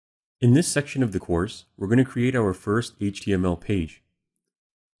In this section of the course, we're going to create our first HTML page.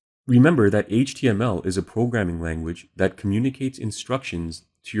 Remember that HTML is a programming language that communicates instructions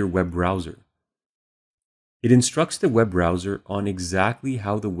to your web browser. It instructs the web browser on exactly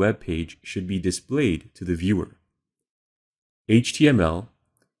how the web page should be displayed to the viewer. HTML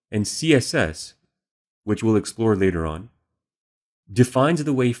and CSS, which we'll explore later on, defines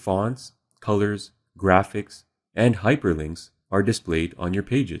the way fonts, colors, graphics, and hyperlinks are displayed on your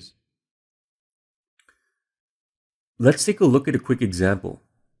pages. Let's take a look at a quick example.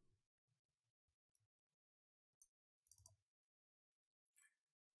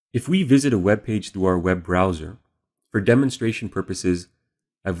 If we visit a web page through our web browser, for demonstration purposes,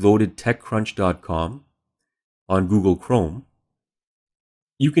 I've loaded TechCrunch.com on Google Chrome.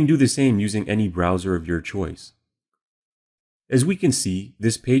 You can do the same using any browser of your choice. As we can see,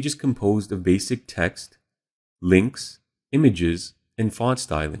 this page is composed of basic text, links, images, and font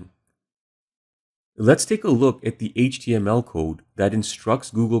styling. Let's take a look at the HTML code that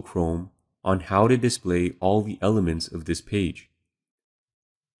instructs Google Chrome on how to display all the elements of this page.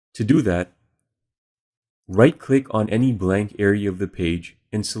 To do that, right-click on any blank area of the page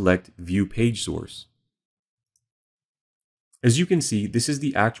and select View Page Source. As you can see, this is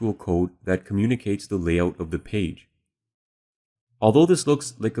the actual code that communicates the layout of the page. Although this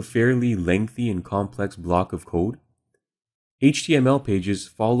looks like a fairly lengthy and complex block of code, HTML pages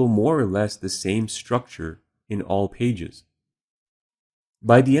follow more or less the same structure in all pages.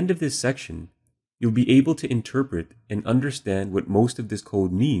 By the end of this section, you'll be able to interpret and understand what most of this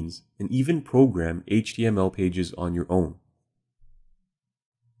code means and even program HTML pages on your own.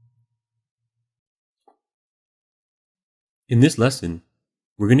 In this lesson,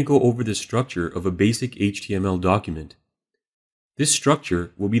 we're going to go over the structure of a basic HTML document. This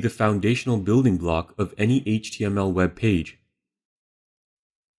structure will be the foundational building block of any HTML web page.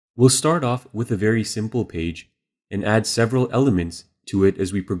 We'll start off with a very simple page and add several elements to it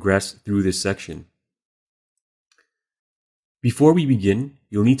as we progress through this section. Before we begin,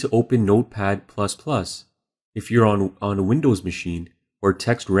 you'll need to open Notepad++ if you're on a Windows machine or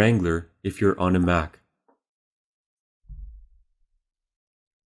Text Wrangler if you're on a Mac.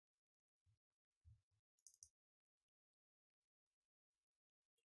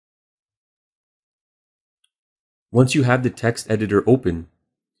 Once you have the text editor open,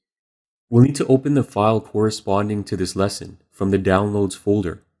 we'll need to open the file corresponding to this lesson from the Downloads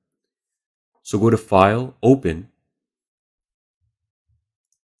folder. So go to File, Open,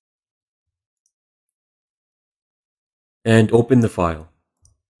 and open the file.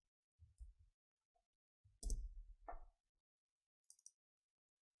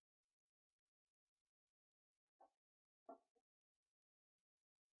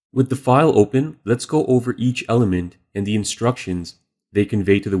 With the file open, let's go over each element and the instructions they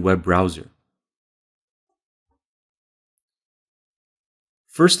convey to the web browser.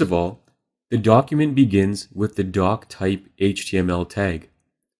 First of all, the document begins with the doctype HTML tag.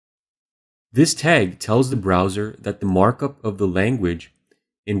 This tag tells the browser that the markup of the language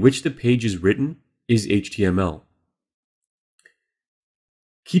in which the page is written is HTML.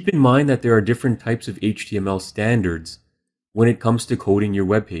 Keep in mind that there are different types of HTML standards when it comes to coding your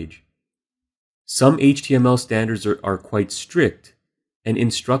web page. Some HTML standards are quite strict and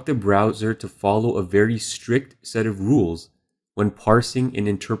instruct the browser to follow a very strict set of rules when parsing and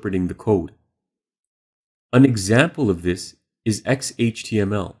interpreting the code. An example of this is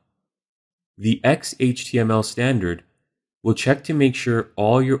XHTML. The XHTML standard will check to make sure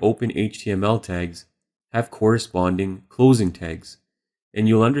all your open HTML tags have corresponding closing tags, and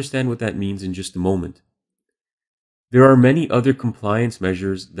you'll understand what that means in just a moment. There are many other compliance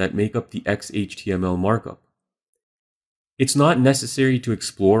measures that make up the XHTML markup. It's not necessary to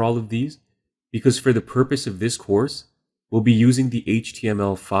explore all of these because for the purpose of this course, we'll be using the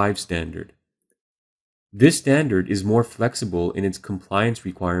HTML5 standard. This standard is more flexible in its compliance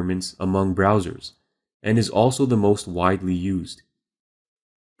requirements among browsers and is also the most widely used.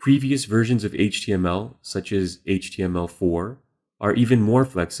 Previous versions of HTML, such as HTML4, are even more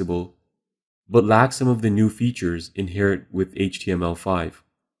flexible, but lack some of the new features inherent with HTML5.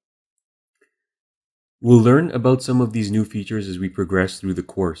 We'll learn about some of these new features as we progress through the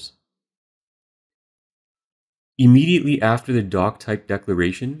course. Immediately after the doctype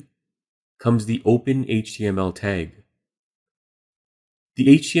declaration comes the Open HTML tag.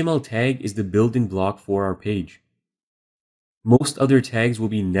 The HTML tag is the building block for our page. Most other tags will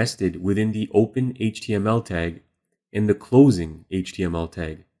be nested within the Open HTML tag and the Closing HTML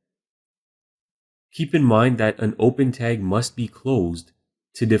tag. Keep in mind that an open tag must be closed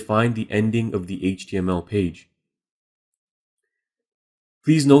to define the ending of the HTML page.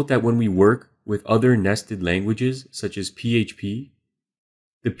 Please note that when we work with other nested languages such as PHP,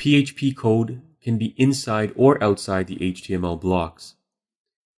 the PHP code can be inside or outside the HTML blocks.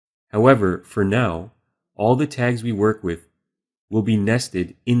 However, for now, all the tags we work with will be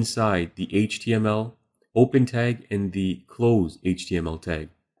nested inside the HTML open tag and the close HTML tag.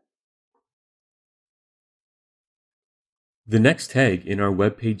 The next tag in our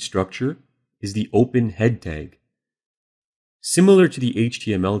web page structure is the open head tag. Similar to the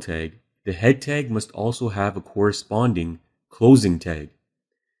HTML tag, the head tag must also have a corresponding closing tag.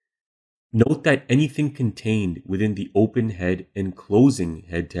 Note that anything contained within the open head and closing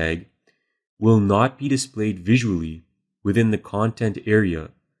head tag will not be displayed visually within the content area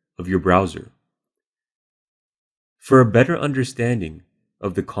of your browser. For a better understanding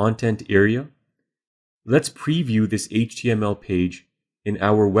of the content area, let's preview this HTML page in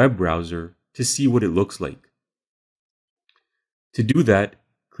our web browser to see what it looks like. To do that,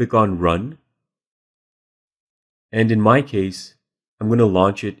 click on Run, and in my case, I'm going to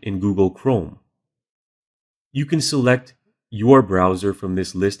launch it in Google Chrome. You can select your browser from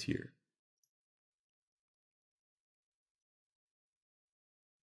this list here.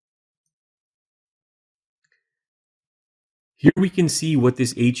 Here we can see what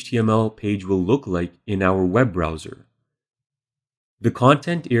this HTML page will look like in our web browser. The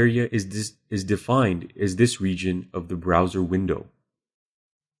content area is defined as this region of the browser window.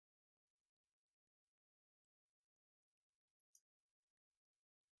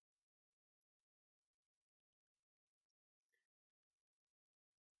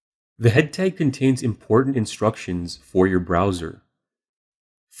 The head tag contains important instructions for your browser.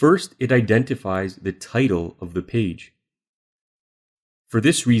 First, it identifies the title of the page. For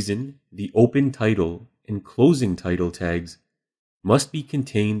this reason, the open title and closing title tags must be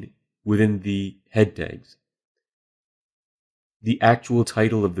contained within the head tags. The actual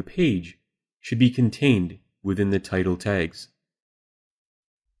title of the page should be contained within the title tags.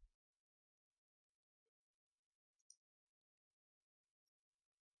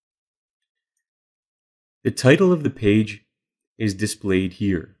 The title of the page is displayed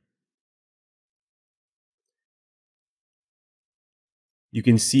here. You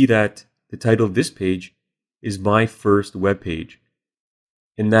can see that the title of this page is My First Web Page,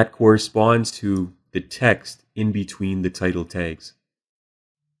 and that corresponds to the text in between the title tags.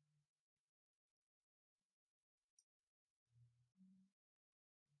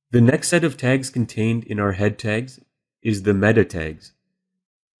 The next set of tags contained in our head tags is the meta tags.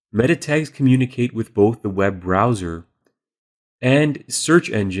 Meta tags communicate with both the web browser and search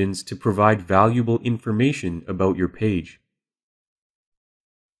engines to provide valuable information about your page.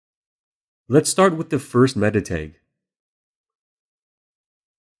 Let's start with the first meta tag.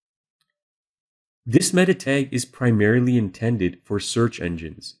 This meta tag is primarily intended for search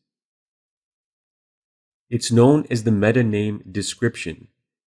engines. It's known as the meta name description.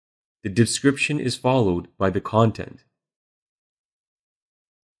 The description is followed by the content.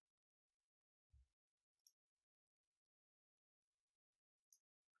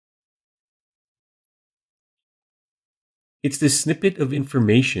 It's the snippet of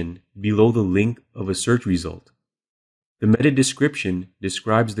information below the link of a search result. The meta description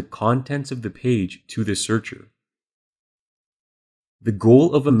describes the contents of the page to the searcher. The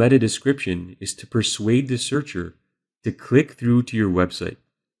goal of a meta description is to persuade the searcher to click through to your website.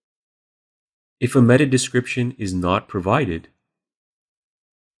 If a meta description is not provided,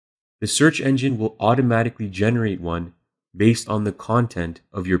 the search engine will automatically generate one based on the content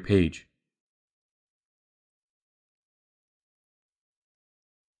of your page.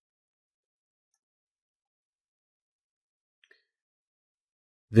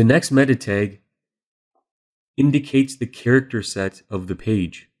 The next meta tag indicates the character set of the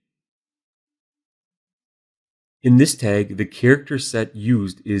page. In this tag, the character set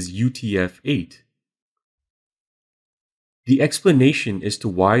used is UTF-8. The explanation as to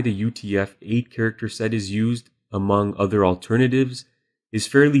why the UTF-8 character set is used, among other alternatives, is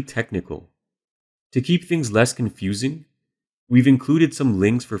fairly technical. To keep things less confusing, we've included some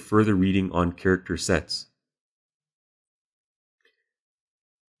links for further reading on character sets.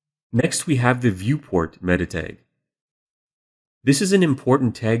 Next, we have the viewport meta tag. This is an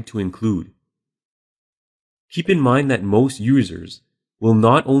important tag to include. Keep in mind that most users will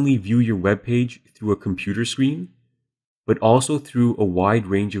not only view your web page through a computer screen, but also through a wide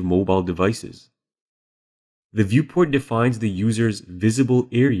range of mobile devices. The viewport defines the user's visible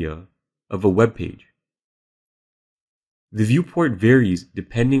area of a web page. The viewport varies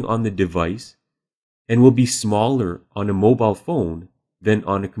depending on the device and will be smaller on a mobile phone than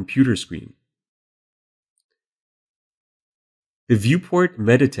on a computer screen. The viewport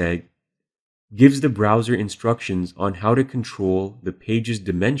meta tag gives the browser instructions on how to control the page's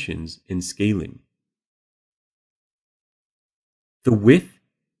dimensions and scaling. The width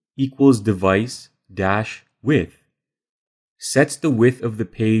equals device dash width sets the width of the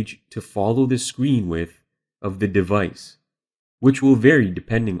page to follow the screen width of the device, which will vary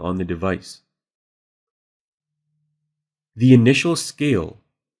depending on the device. The initial scale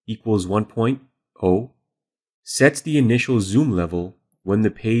equals 1.0 sets the initial zoom level when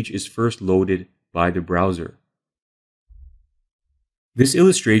the page is first loaded by the browser. This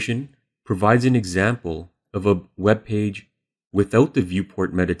illustration provides an example of a web page without the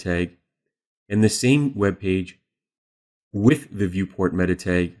viewport meta tag and the same web page with the viewport meta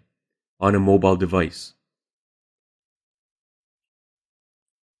tag on a mobile device.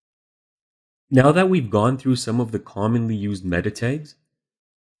 Now that we've gone through some of the commonly used meta tags,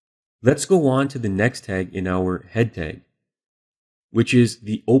 let's go on to the next tag in our head tag, which is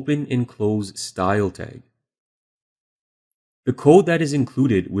the open and close style tag. The code that is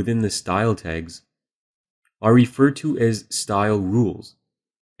included within the style tags are referred to as style rules,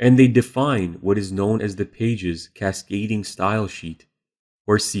 and they define what is known as the page's cascading style sheet,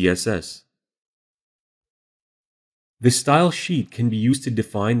 or CSS. The style sheet can be used to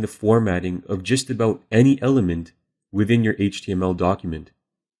define the formatting of just about any element within your HTML document.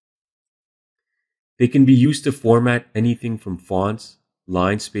 They can be used to format anything from fonts,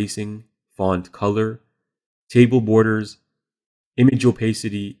 line spacing, font color, table borders, image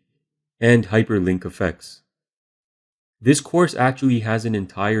opacity, and hyperlink effects. This course actually has an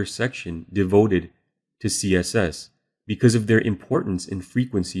entire section devoted to CSS because of their importance and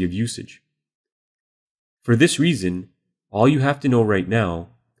frequency of usage. For this reason, all you have to know right now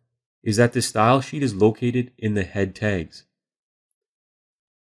is that the style sheet is located in the head tags.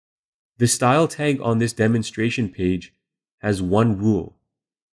 The style tag on this demonstration page has one rule: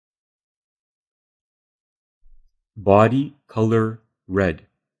 body color red.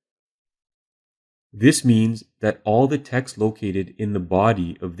 This means that all the text located in the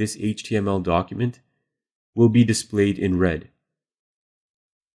body of this HTML document will be displayed in red.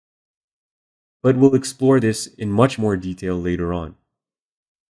 But we'll explore this in much more detail later on.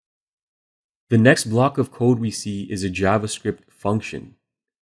 The next block of code we see is a JavaScript function.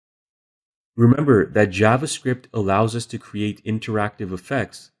 Remember that JavaScript allows us to create interactive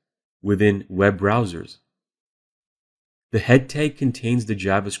effects within web browsers. The head tag contains the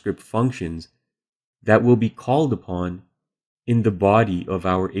JavaScript functions that will be called upon in the body of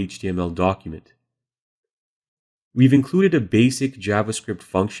our HTML document. We've included a basic JavaScript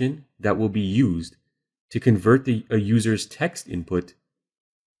function that will be used to convert a user's text input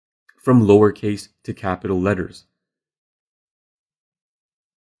from lowercase to capital letters.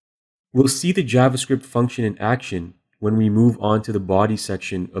 We'll see the JavaScript function in action when we move on to the body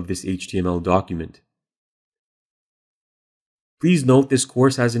section of this HTML document. Please note this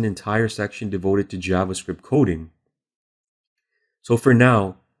course has an entire section devoted to JavaScript coding. So for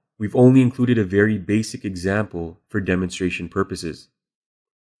now, we've only included a very basic example for demonstration purposes.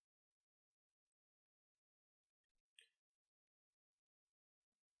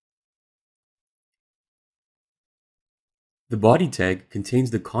 The body tag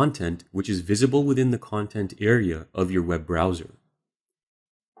contains the content which is visible within the content area of your web browser.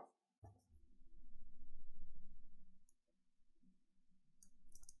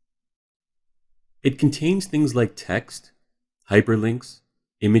 It contains things like text, hyperlinks,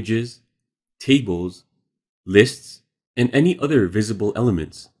 images, tables, lists, and any other visible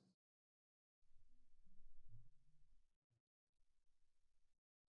elements.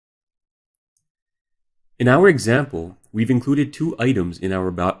 In our example, we've included two items in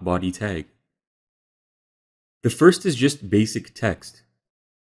our body tag. The first is just basic text.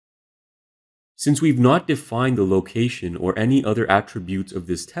 Since we've not defined the location or any other attributes of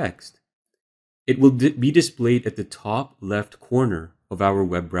this text, it will be displayed at the top left corner of our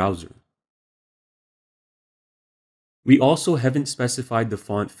web browser. We also haven't specified the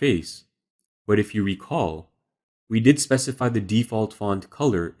font face, but if you recall, we did specify the default font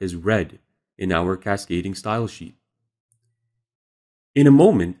color as red in our cascading style sheet. In a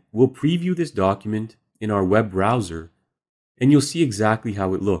moment, we'll preview this document in our web browser, and you'll see exactly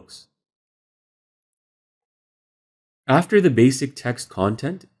how it looks. After the basic text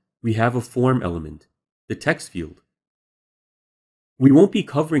content, we have a form element, the text field. We won't be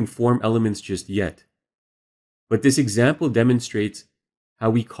covering form elements just yet, but this example demonstrates how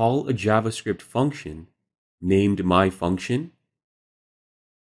we call a JavaScript function named myFunction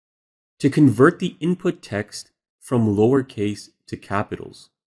to convert the input text from lowercase to capitals.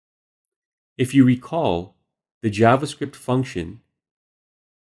 If you recall, the JavaScript function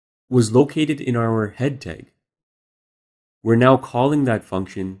was located in our head tag. We're now calling that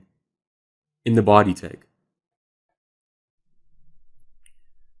function in the body tag.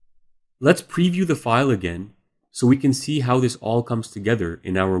 Let's preview the file again so we can see how this all comes together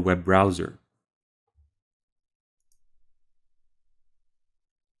in our web browser.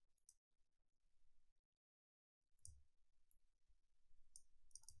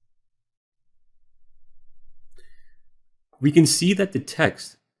 We can see that the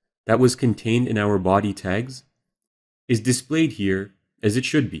text that was contained in our body tags is displayed here as it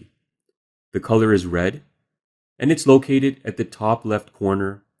should be. The color is red, and it's located at the top left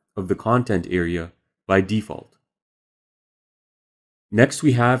corner of the content area by default. Next,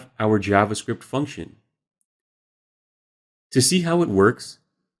 we have our JavaScript function. To see how it works,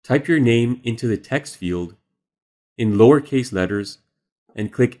 type your name into the text field in lowercase letters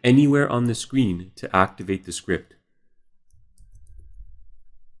and click anywhere on the screen to activate the script.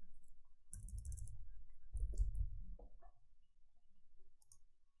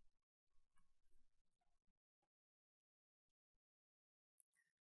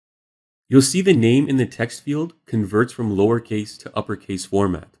 You'll see the name in the text field converts from lowercase to uppercase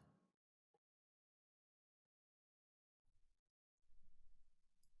format.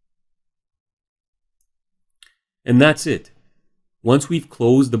 And that's it. Once we've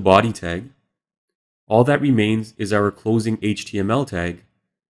closed the body tag, all that remains is our closing HTML tag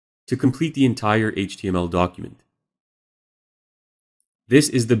to complete the entire HTML document. This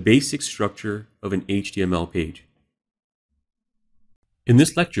is the basic structure of an HTML page. In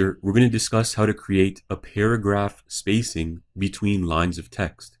this lecture, we're going to discuss how to create a paragraph spacing between lines of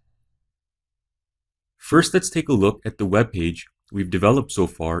text. First, let's take a look at the web page we've developed so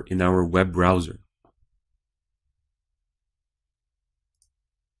far in our web browser.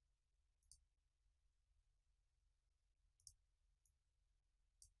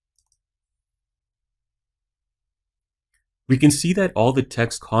 We can see that all the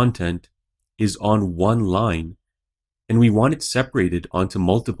text content is on one line, and we want it separated onto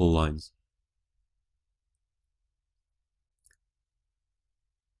multiple lines.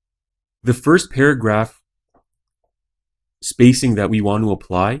 The first paragraph spacing that we want to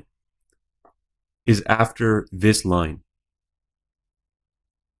apply is after this line.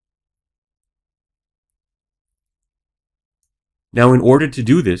 Now, in order to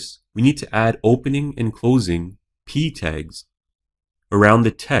do this, we need to add opening and closing p tags around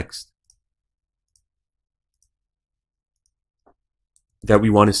the text that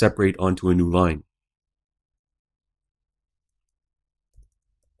we want to separate onto a new line.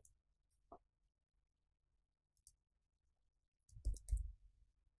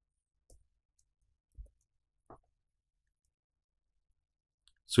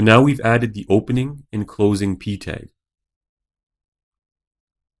 So now we've added the opening and closing p tag.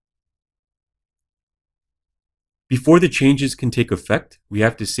 Before the changes can take effect, we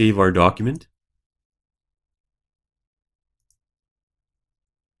have to save our document.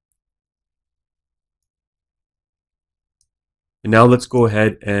 And now let's go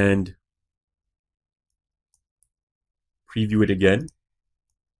ahead and preview it again.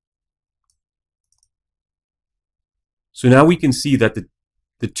 So now we can see that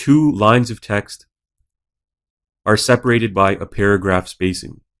the two lines of text are separated by a paragraph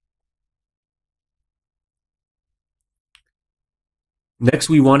spacing. Next,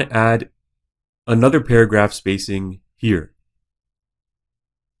 we want to add another paragraph spacing here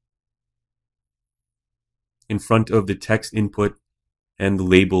in front of the text input and the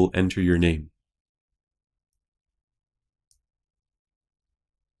label "Enter your name."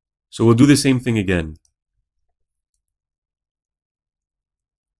 So we'll do the same thing again.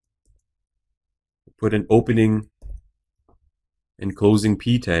 Put an opening and closing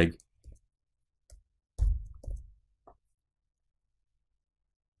p tag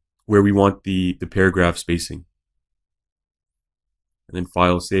where we want the paragraph spacing. And then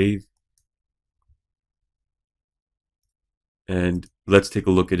file save. And let's take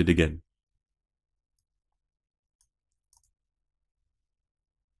a look at it again.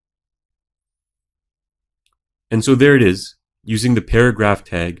 And so there it is. Using the paragraph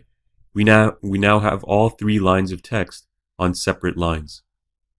tag, we now have all three lines of text on separate lines.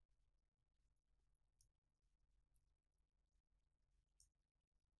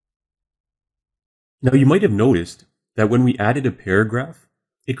 Now you might have noticed that when we added a paragraph,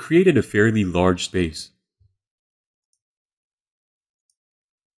 it created a fairly large space.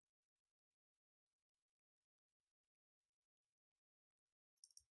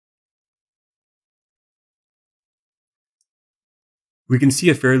 We can see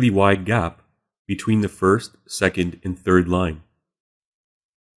a fairly wide gap between the first, second, and third line.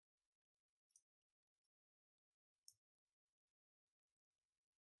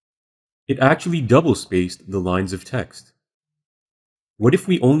 It actually double-spaced the lines of text. What if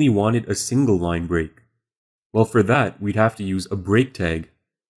we only wanted a single line break? Well, for that, we'd have to use a break tag.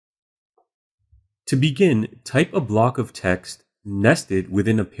 To begin, type a block of text nested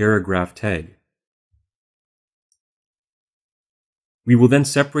within a paragraph tag. We will then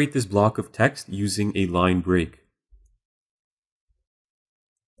separate this block of text using a line break.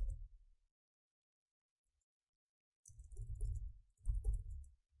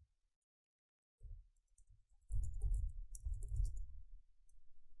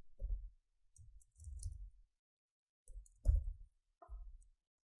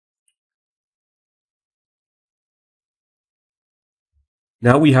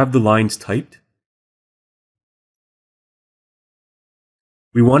 Now we have the lines typed.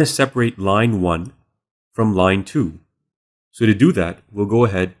 We want to separate line 1 from line 2. So to do that, we'll go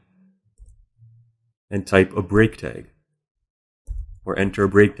ahead and type a break tag, or enter a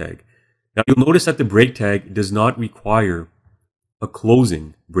break tag. Now you'll notice that the break tag does not require a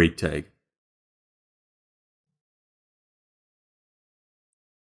closing break tag.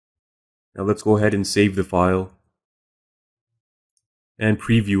 Now let's go ahead and save the file and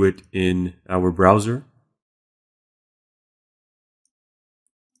preview it in our browser.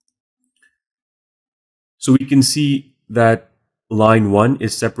 So we can see that line 1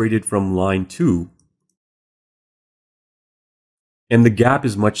 is separated from line 2, and the gap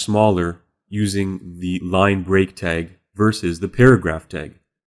is much smaller using the line break tag versus the paragraph tag.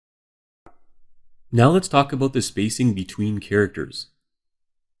 Now let's talk about the spacing between characters.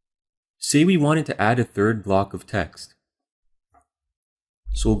 Say we wanted to add a third block of text.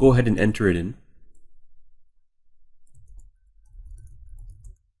 So we'll go ahead and enter it in.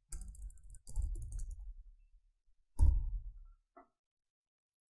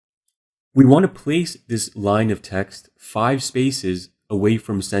 We want to place this line of text 5 spaces away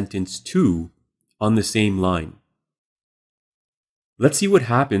from sentence 2 on the same line. Let's see what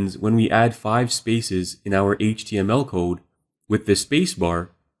happens when we add 5 spaces in our HTML code with the spacebar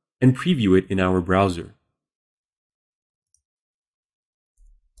and preview it in our browser.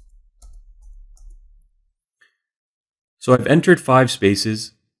 So I've entered 5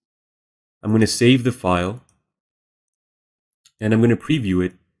 spaces. I'm going to save the file, and I'm going to preview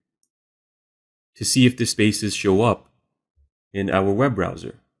it to see if the spaces show up in our web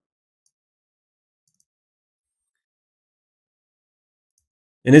browser.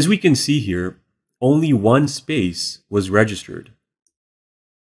 And as we can see here, only 1 space was registered.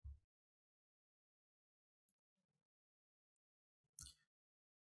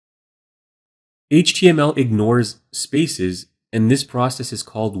 HTML ignores spaces, and this process is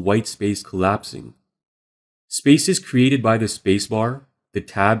called white space collapsing. Spaces created by the spacebar, the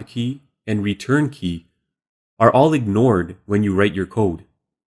tab key, and return key are all ignored when you write your code.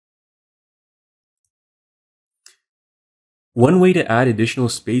 One way to add additional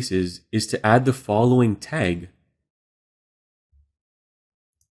spaces is to add the following tag.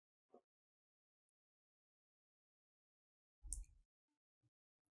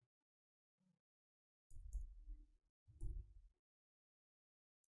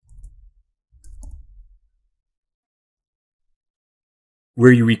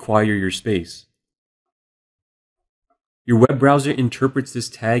 Where you require your space. Your web browser interprets this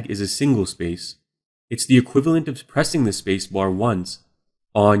tag as a single space. It's the equivalent of pressing the spacebar once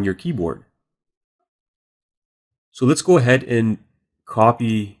on your keyboard. So let's go ahead and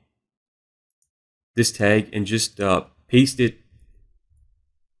copy this tag and just paste it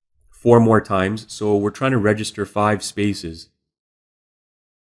 4 more times. So we're trying to register 5 spaces.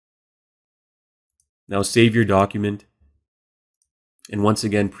 Now save your document and once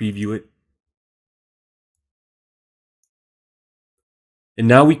again preview it. And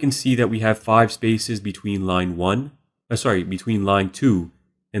now we can see that we have 5 spaces between line 2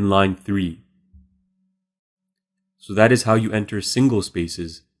 and line 3. So that is how you enter single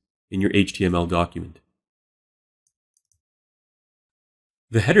spaces in your HTML document.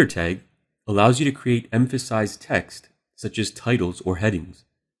 The header tag allows you to create emphasized text, such as titles or headings.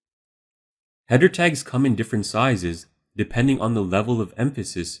 Header tags come in different sizes depending on the level of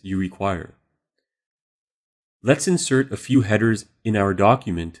emphasis you require. Let's insert a few headers in our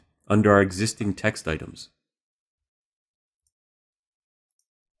document under our existing text items.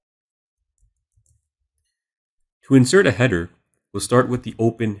 To insert a header, we'll start with the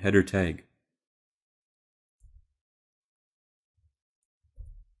open header tag.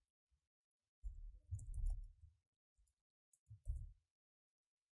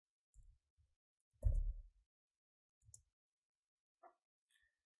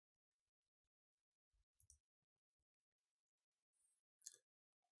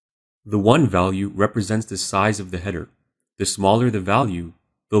 The 1 value represents the size of the header. The smaller the value,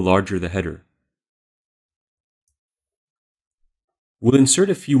 the larger the header. We'll insert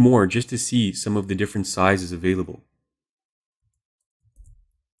a few more just to see some of the different sizes available.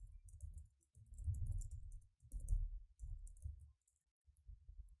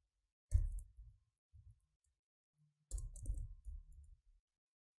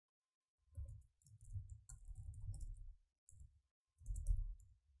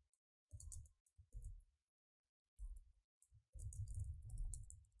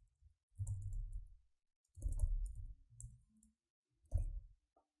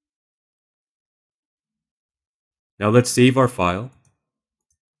 Now let's save our file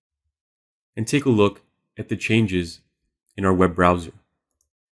and take a look at the changes in our web browser.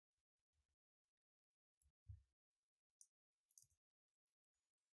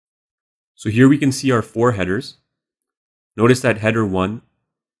 So here we can see our 4 headers. Notice that header 1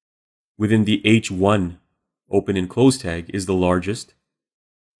 within the H1 open and close tag is the largest.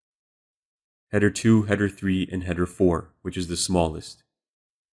 Header 2, header 3, and header 4, which is the smallest.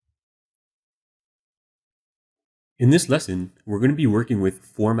 In this lesson, we're going to be working with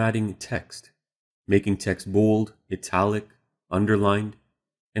formatting text, making text bold, italic, underlined,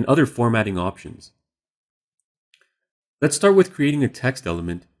 and other formatting options. Let's start with creating a text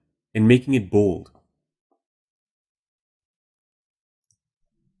element and making it bold.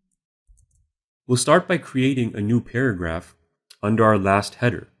 We'll start by creating a new paragraph under our last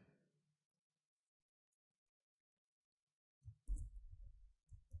header.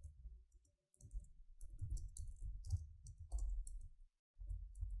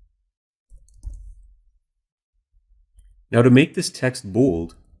 Now to make this text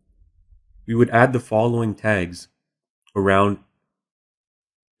bold, we would add the following tags around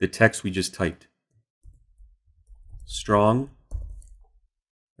the text we just typed. Strong,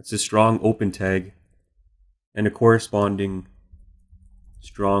 that's a strong open tag, and a corresponding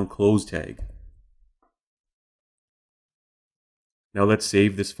strong close tag. Now let's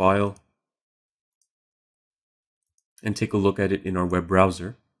save this file and take a look at it in our web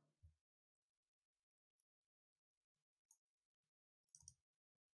browser.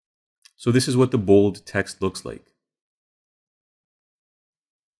 So this is what the bold text looks like.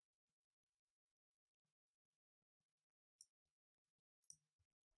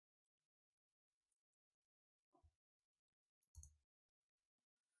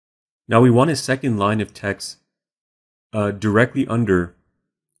 Now we want a second line of text directly under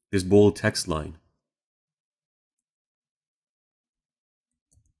this bold text line.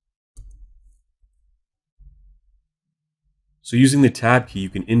 So using the tab key, you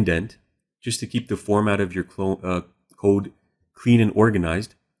can indent just to keep the format of your code clean and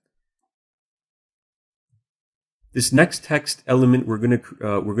organized. This next text element, we're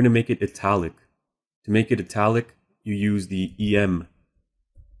gonna make it italic. To make it italic, you use the EM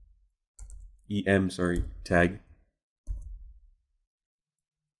tag.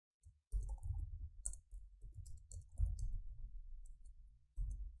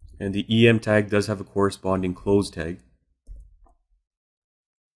 And the EM tag does have a corresponding close tag.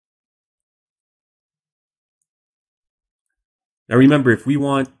 Now remember, if we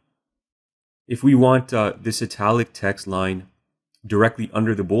want this italic text line directly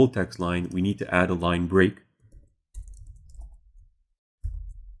under the bold text line, we need to add a line break.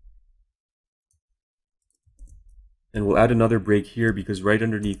 And we'll add another break here because right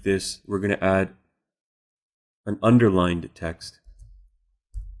underneath this, we're going to add an underlined text,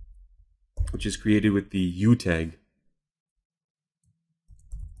 which is created with the U tag.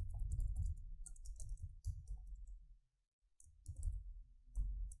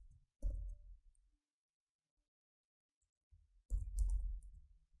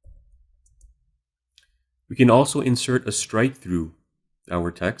 We can also insert a strike through our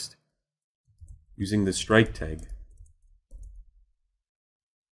text using the strike tag.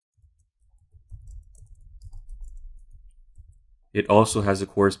 It also has a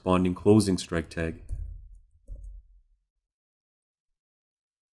corresponding closing strike tag.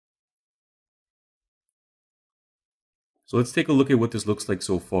 So let's take a look at what this looks like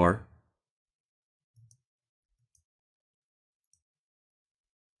so far.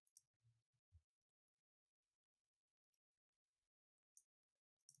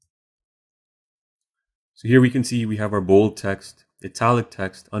 So here we can see we have our bold text, italic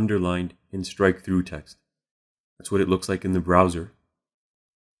text, underlined, and strike through text. That's what it looks like in the browser.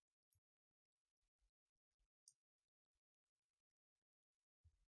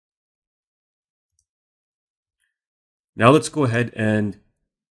 Now let's go ahead and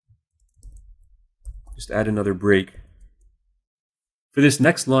just add another break For this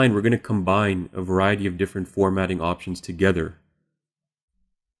next line, we're going to combine a variety of different formatting options together.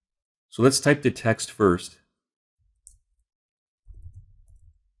 So let's type the text first.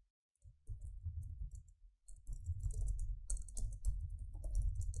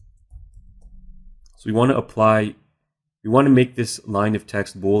 So we want to make this line of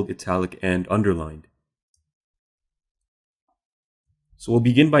text bold, italic, and underlined. So we'll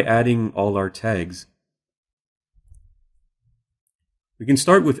begin by adding all our tags. We can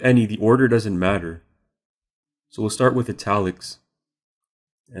start with any, the order doesn't matter. So we'll start with italics,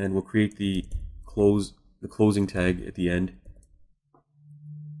 and we'll create the closing tag at the end.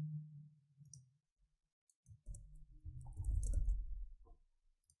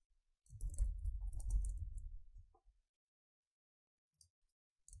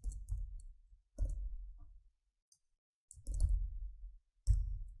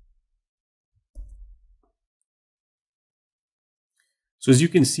 So as you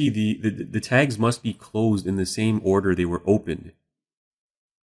can see, the tags must be closed in the same order they were opened.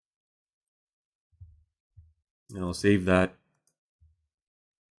 And I'll save that.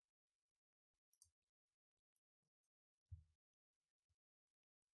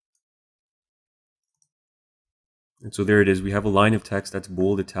 And so there it is. We have a line of text that's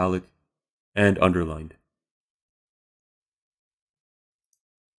bold, italic, and underlined.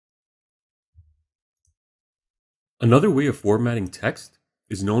 Another way of formatting text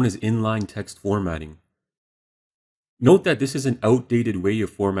is known as inline text formatting. Note that this is an outdated way of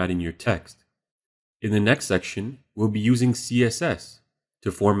formatting your text. In the next section, we'll be using CSS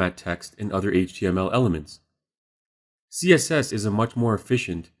to format text and other HTML elements. CSS is a much more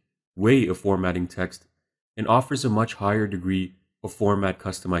efficient way of formatting text and offers a much higher degree of format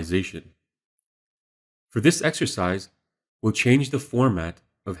customization. For this exercise, we'll change the format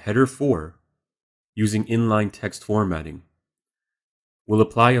of header 4 using inline text formatting. We'll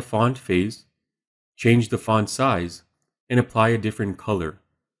apply a font phase, change the font size, and apply a different color.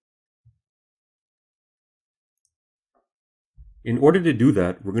 In order to do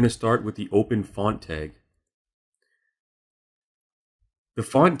that, we're going to start with the open font tag. The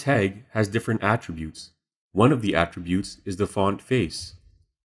font tag has different attributes. One of the attributes is the font face.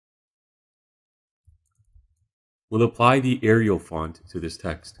 We'll apply the Arial font to this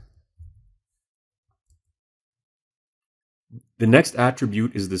text. The next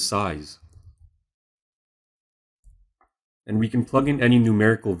attribute is the size. And we can plug in any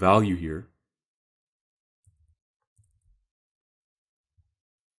numerical value here.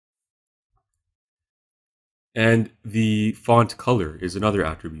 And the font color is another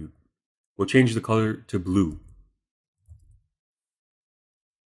attribute. We'll change the color to blue.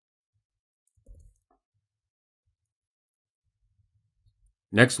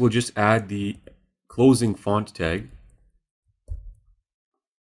 Next, we'll just add the closing font tag.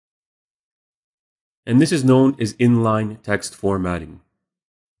 And this is known as inline text formatting.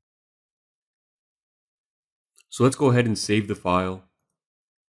 So let's go ahead and save the file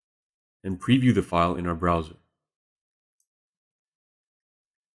and preview the file in our browser.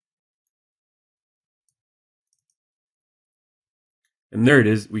 And there it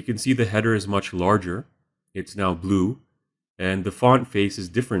is. We can see the header is much larger. It's now blue, and the font face is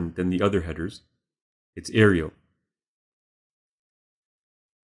different than the other headers. It's Arial.